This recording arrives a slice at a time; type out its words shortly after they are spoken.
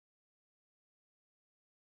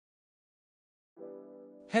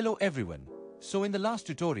Hello everyone. So in the last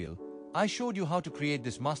tutorial, I showed you how to create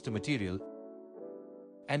this master material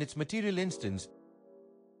and its material instance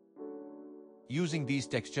using these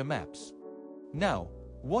texture maps. Now,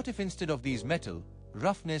 what if instead of these metal,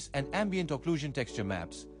 roughness and ambient occlusion texture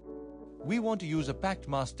maps, we want to use a packed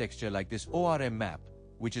mask texture like this ORM map,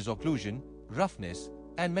 which is occlusion, roughness,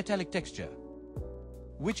 and metallic texture,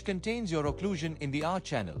 which contains your occlusion in the R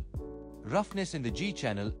channel, roughness in the G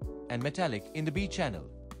channel, and metallic in the B channel.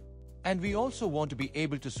 And we also want to be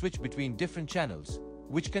able to switch between different channels,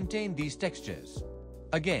 which contain these textures.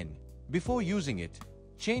 Again, before using it,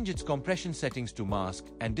 change its compression settings to mask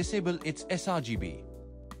and disable its sRGB.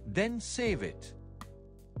 Then save it.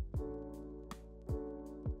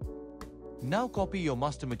 Now copy your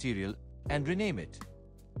master material and rename it.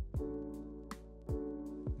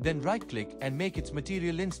 Then right-click and make its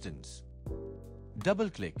material instance.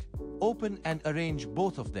 Double-click, open and arrange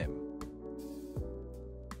both of them.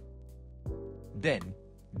 Then,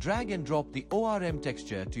 drag and drop the ORM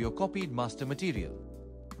texture to your copied master material.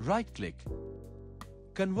 Right-click,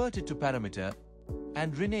 convert it to parameter,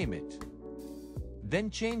 and rename it. Then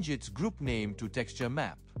change its group name to texture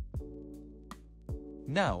map.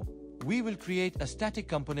 Now, we will create a static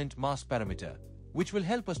component mask parameter, which will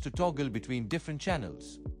help us to toggle between different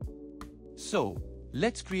channels. So,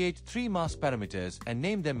 let's create 3 mask parameters and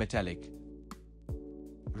name them metallic,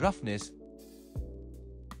 roughness,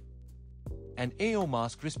 and AO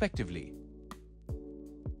mask respectively.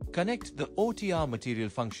 Connect the OTR material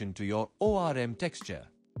function to your ORM texture.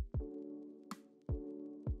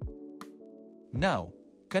 Now,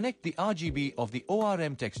 connect the RGB of the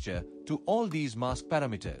ORM texture to all these mask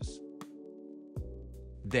parameters.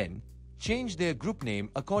 Then, change their group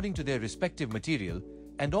name according to their respective material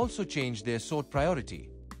and also change their sort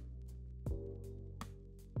priority.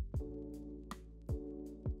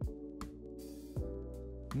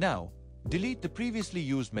 Now, delete the previously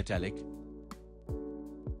used metallic,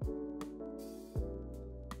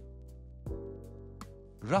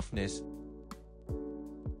 roughness,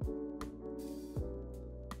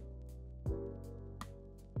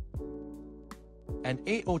 and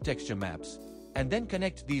AO texture maps, and then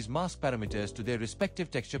connect these mask parameters to their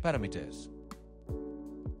respective texture parameters.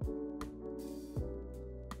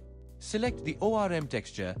 Select the ORM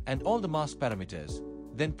texture and all the mask parameters,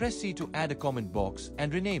 then press C to add a comment box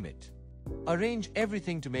and rename it. Arrange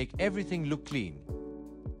everything to make everything look clean.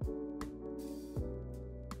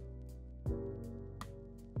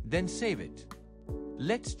 Then save it.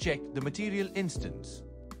 Let's check the material instance.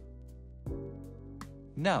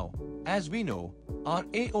 Now, as we know, our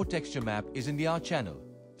AO texture map is in the R channel,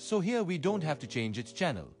 so here we don't have to change its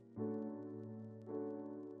channel.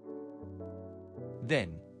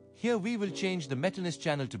 Then, here we will change the metalness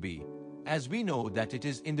channel to B, as we know that it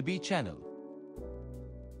is in the B channel.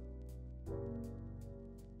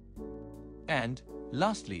 And,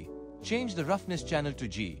 lastly, change the roughness channel to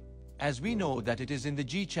G, as we know that it is in the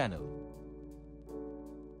G channel.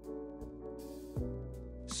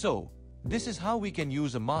 So, this is how we can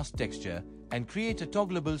use a mask texture and create a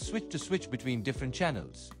toggleable switch to switch between different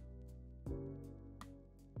channels.